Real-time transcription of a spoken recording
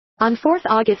On 4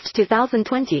 August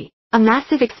 2020, a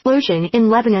massive explosion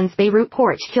in Lebanon's Beirut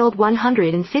port killed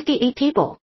 158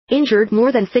 people, injured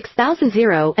more than 6,000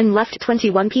 and left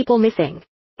 21 people missing.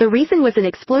 The reason was an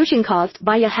explosion caused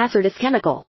by a hazardous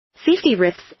chemical. Safety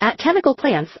risks at chemical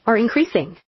plants are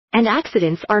increasing, and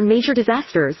accidents are major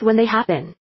disasters when they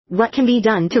happen. What can be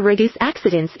done to reduce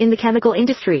accidents in the chemical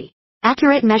industry?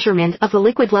 Accurate measurement of the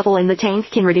liquid level in the tank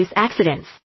can reduce accidents.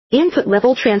 Input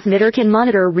level transmitter can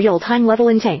monitor real-time level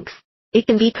in tanks. It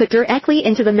can be put directly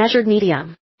into the measured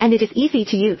medium, and it is easy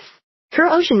to use,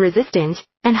 corrosion resistant,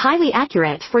 and highly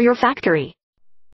accurate for your factory.